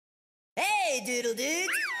Doodle Dudes!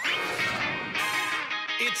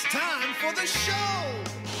 It's time for the show!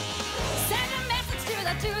 Send a message to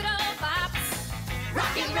the Doodlebops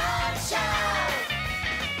Rockin Road Show!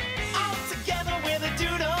 All together we're the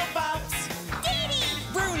Doodlebops! Dee Dee!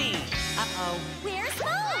 Bruni! Uh-oh. Where's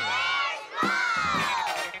Mo?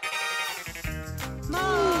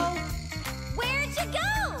 Mo! Where'd you go?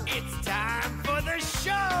 It's time for the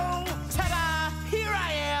show! Ta-da! Here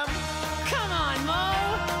I am! Come on, Mo!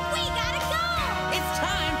 We gotta go! It's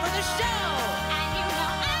time for the show! And you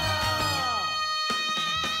know,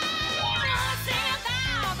 Let's sing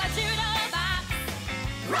about the Doodlebops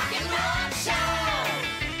Rockin Road Show!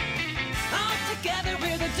 All together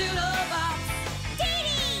we're the Doodlebops! Dee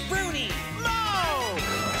Dee! Bruni! Mo!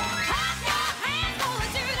 Clap your hands for the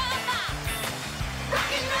Doodlebops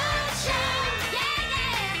Rockin Road Show! Yeah,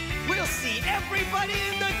 yeah! We'll see everybody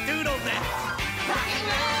in the Doodle Net! Rockin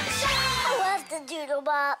Road Show! I love the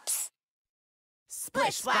Doodlebops.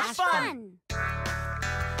 Splish, splash, Fun!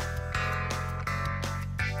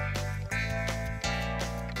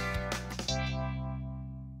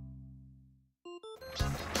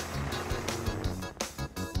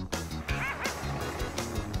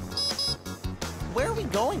 Where are we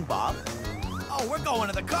going, Bob? Oh, we're going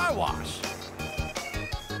to the car wash!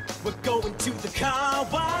 We're going to the car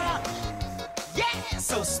wash! Yeah!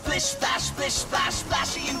 So splish, splash, splish, splash,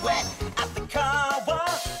 splashy and wet at the car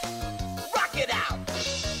wash! Rock it out!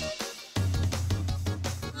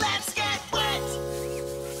 Let's get wet!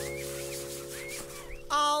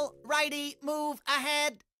 All righty, move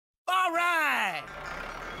ahead! All right!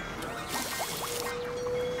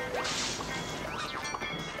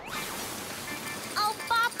 Oh,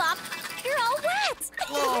 Bop, you're all wet.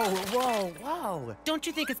 Whoa, whoa, whoa! Don't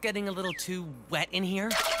you think it's getting a little too wet in here?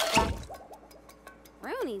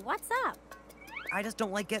 Rooney, what's up? I just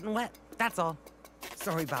don't like getting wet, that's all.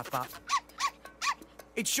 Sorry, Bop Bop.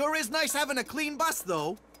 It sure is nice having a clean bus,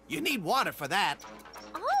 though. You need water for that.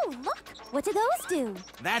 Oh, look. What do those do?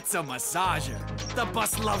 That's a massager. The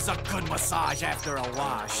bus loves a good massage after a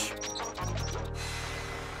wash.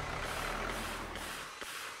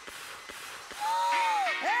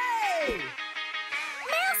 Hey!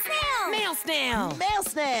 Mail snail! Mail snail! Mail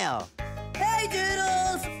snail! Hey,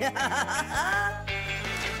 Doodles!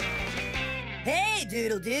 Hey,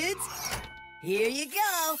 Doodle Dudes! Here you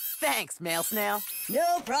go! Thanks, mail snail.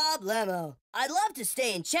 No problemo. I'd love to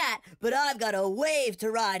stay and chat, but I've got a wave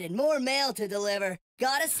to ride and more mail to deliver.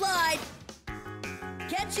 Gotta slide.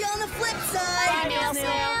 Catch you on the flip side! Bye, Mail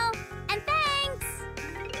Snail! And thanks!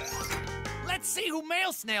 Let's see who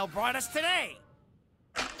Mail Snail brought us today.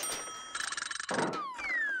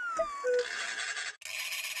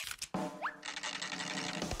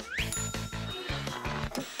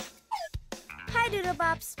 Hi,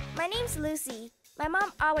 Doodlebops. My name's Lucy. My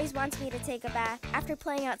mom always wants me to take a bath after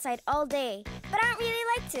playing outside all day, but I don't really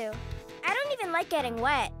like to. I don't even like getting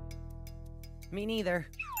wet. Me neither.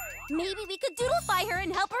 Maybe we could doodlefy her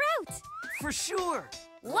and help her out. For sure.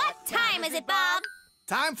 What time is it, Bob?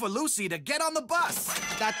 Time for Lucy to get on the bus.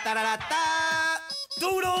 Da da da da da.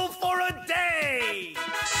 Doodle for a day.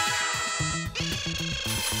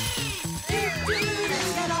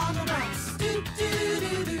 Let's get on the bus.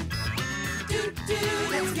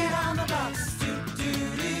 Let's get on the bus.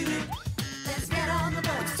 Let's get on the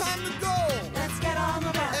bus. It's time to go. Let's get on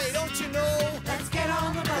the bus. Hey, don't you know? Let's get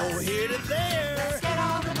on the bus. Go here to there. Let's get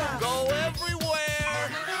on the bus. Go everywhere.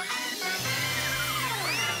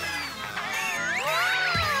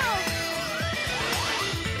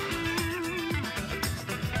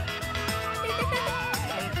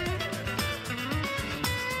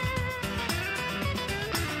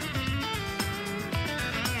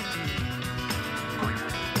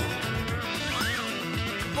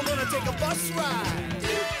 We're gonna take a bus ride.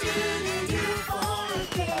 Doodle for a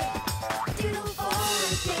day. Doodle for a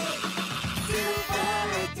day. Doodle for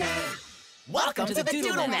a day. Welcome to the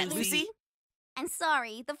Doodle Net, Lucy. I'm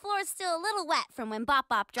sorry, the floor is still a little wet from when Bop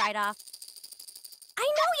Bop dried off. I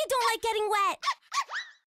know you don't like getting wet.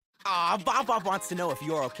 Aw, Bob Bob wants to know if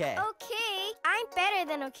you're okay. Okay, I'm better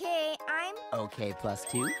than okay. I'm... Okay,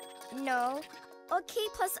 +2? No. Okay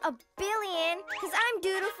plus a billion, because I'm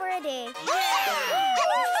doodle for a day.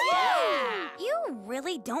 You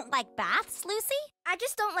really don't like baths, Lucy? I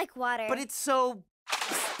just don't like water. But it's so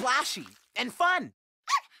splashy and fun.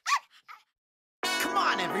 Come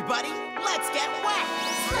on, everybody, let's get wet.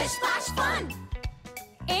 Splish splash fun!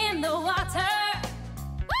 In the water!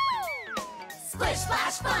 Woo! Splish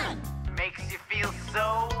splash fun! Makes you feel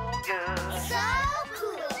so good. So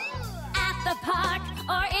cool! At the park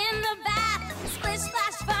or in the bath, Splish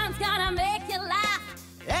Splash Fun's gonna make you laugh.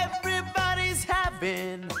 Everybody's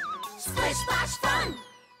having Splish Splash Fun!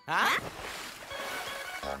 Huh?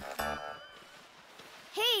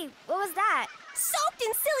 Hey, what was that? Soaked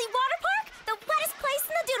in Silly Water Park, the wettest place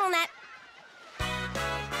in the Doodle Net.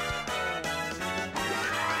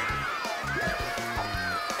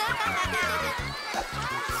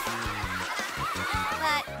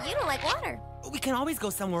 But you don't like water. We can always go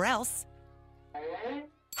somewhere else.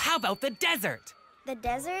 How about the desert? The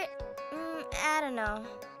desert? I don't know.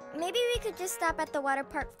 Maybe we could just stop at the water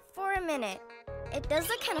park for a minute. It does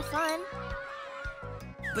look kind of fun.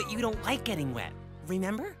 But you don't like getting wet,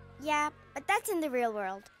 remember? Yeah, but that's in the real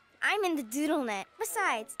world. I'm in the Doodle Net.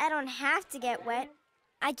 Besides, I don't have to get wet.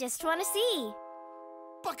 I just want to see.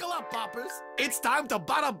 Buckle up, Poppers. It's time to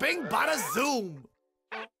bada bing, bada zoom.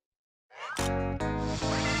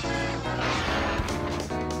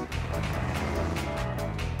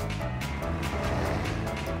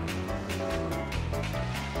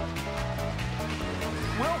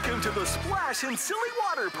 Welcome to the Splash and Silly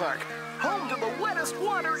Water Park, home to the wettest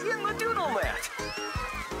water in the Doodle Net.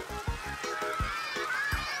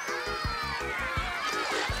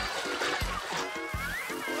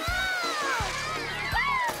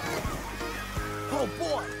 Oh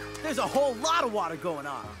boy, there's a whole lot of water going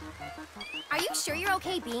on. Are you sure you're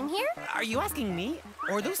okay being here? Are you asking me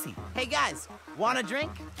or Lucy? Hey guys, want a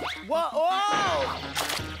drink? Whoa! Whoa!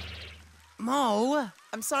 Mo!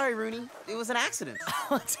 I'm sorry, Rooney. It was an accident.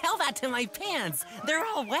 Tell that to my pants. They're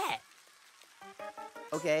all wet.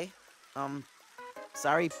 Okay.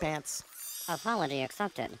 Sorry, pants. Apology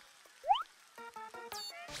accepted.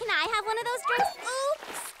 Can I have one of those drinks?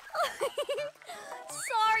 Oops!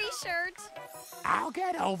 Sorry, shirt. I'll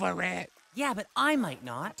get over it. Yeah, but I might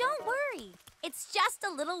not. Don't worry. It's just a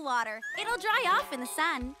little water. It'll dry off in the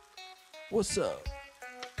sun. What's up?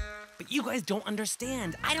 But you guys don't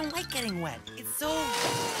understand. I don't like getting wet. It's so...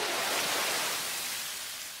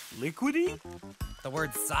 Liquidy? The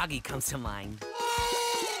word soggy comes to mind.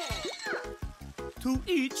 To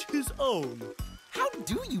each his own. How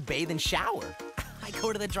do you bathe and shower? I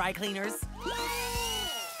go to the dry cleaners.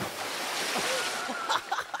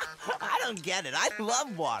 I don't get it. I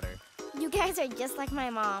love water. You guys are just like my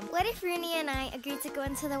mom. What if Rooney and I agreed to go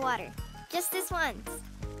into the water? Just this once.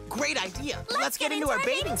 Great idea. Let's get into our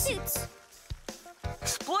bathing suits.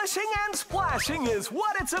 Splishing and splashing is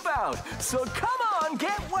what it's about. So come on,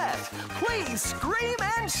 get wet. Please scream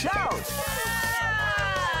and shout.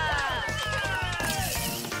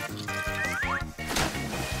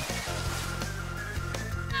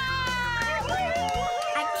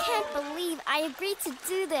 I can't believe I agreed to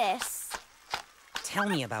do this. Tell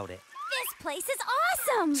me about it. This place is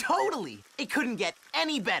awesome! Totally. It couldn't get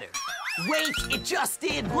any better. Wait, it just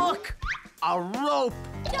did. Look, a rope.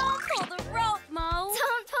 Don't pull the rope, Mo!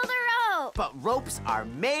 Don't pull the rope. But ropes are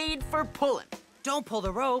made for pulling. Don't pull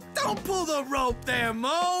the rope. Don't pull the rope there,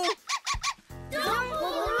 Mo. Don't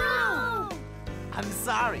pull the rope. I'm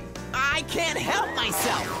sorry. I can't help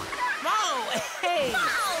myself. Mo, hey!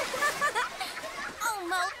 Oh,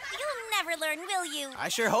 Mo, you'll never learn, will you? I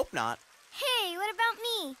sure hope not. Hey, what about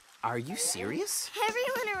me? Are you serious?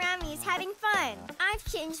 Everyone around me is having fun. I've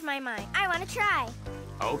changed my mind. I want to try.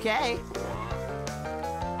 Okay.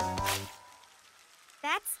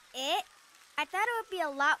 That's it? I thought it would be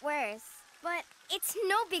a lot worse. But it's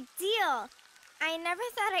no big deal. I never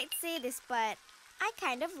thought I'd say this, but I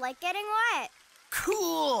kind of like getting wet.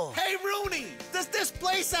 Cool. Hey, Rooney, does this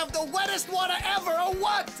place have the wettest water ever or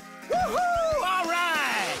what? Woohoo! All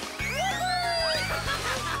right!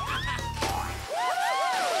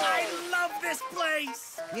 I love this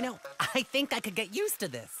place! You know, I think I could get used to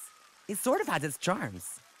this. It sort of has its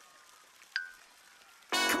charms.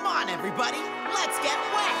 Come on, everybody. Let's get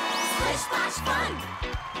wet. Splish Splash Fun!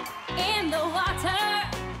 In the water!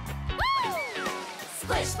 Woo!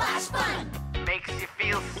 Splish Splash Fun! Makes you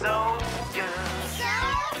feel so good.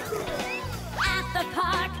 At the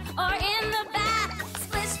park or in the bath,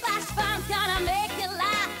 Splish Splash Fun's gonna make you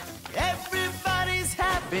laugh. Everybody's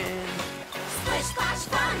having Splish Splash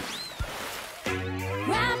Fun!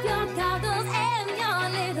 Grab your goggles and your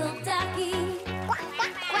little ducky.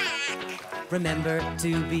 Remember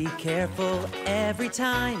to be careful every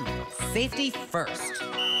time. Safety first.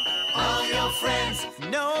 all your friends.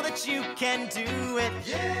 Know that you can do it.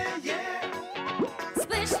 Yeah, yeah.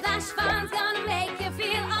 Splish Splash Fun's gonna make you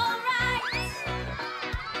feel alright.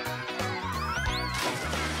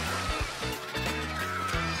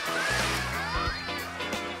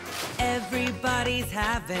 Everybody's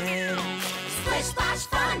having Splish Splash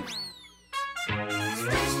Fun!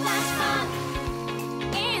 Splish Splash Fun!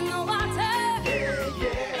 In the water! Yeah,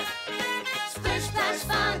 yeah. Splish Splash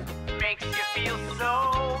Fun! Makes you feel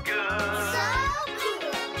so good. So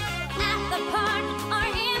cool!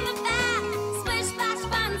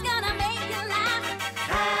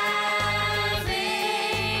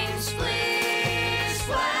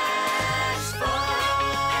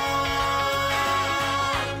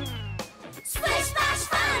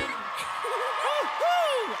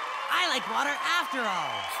 water after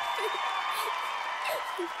all.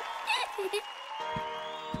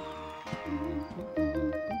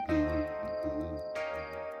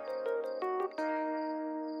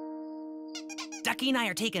 Ducky and I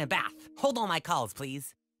are taking a bath. Hold all my calls,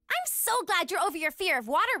 please. I'm so glad you're over your fear of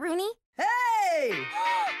water, Rooney. Hey!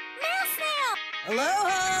 Mail snail!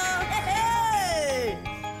 Aloha! Hey!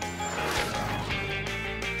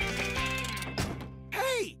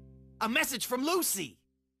 Hey! A message from Lucy.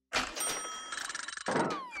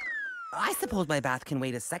 I suppose my bath can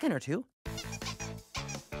wait a second or two.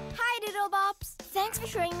 Hi, Doodlebops. Thanks for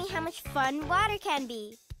showing me how much fun water can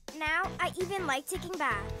be. Now, I even like taking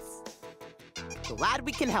baths. Glad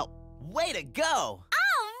we can help. Way to go! All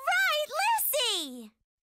right, Lucy!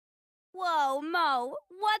 Whoa, Mo,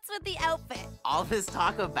 what's with the outfit? All this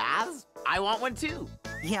talk of baths? I want one too.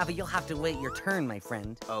 Yeah, but you'll have to wait your turn, my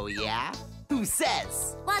friend. Oh yeah? Who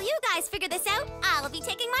says? While you guys figure this out, I'll be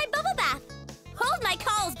taking my bubble bath. Hold my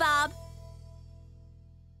calls, Bob.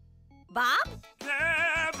 Bob?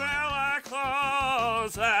 Bob!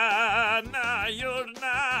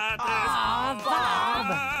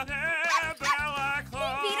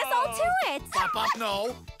 He beat us all to it. Bop,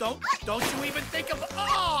 no. Don't you even think of...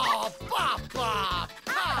 Oh, Bop, Bop.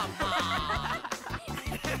 Come on.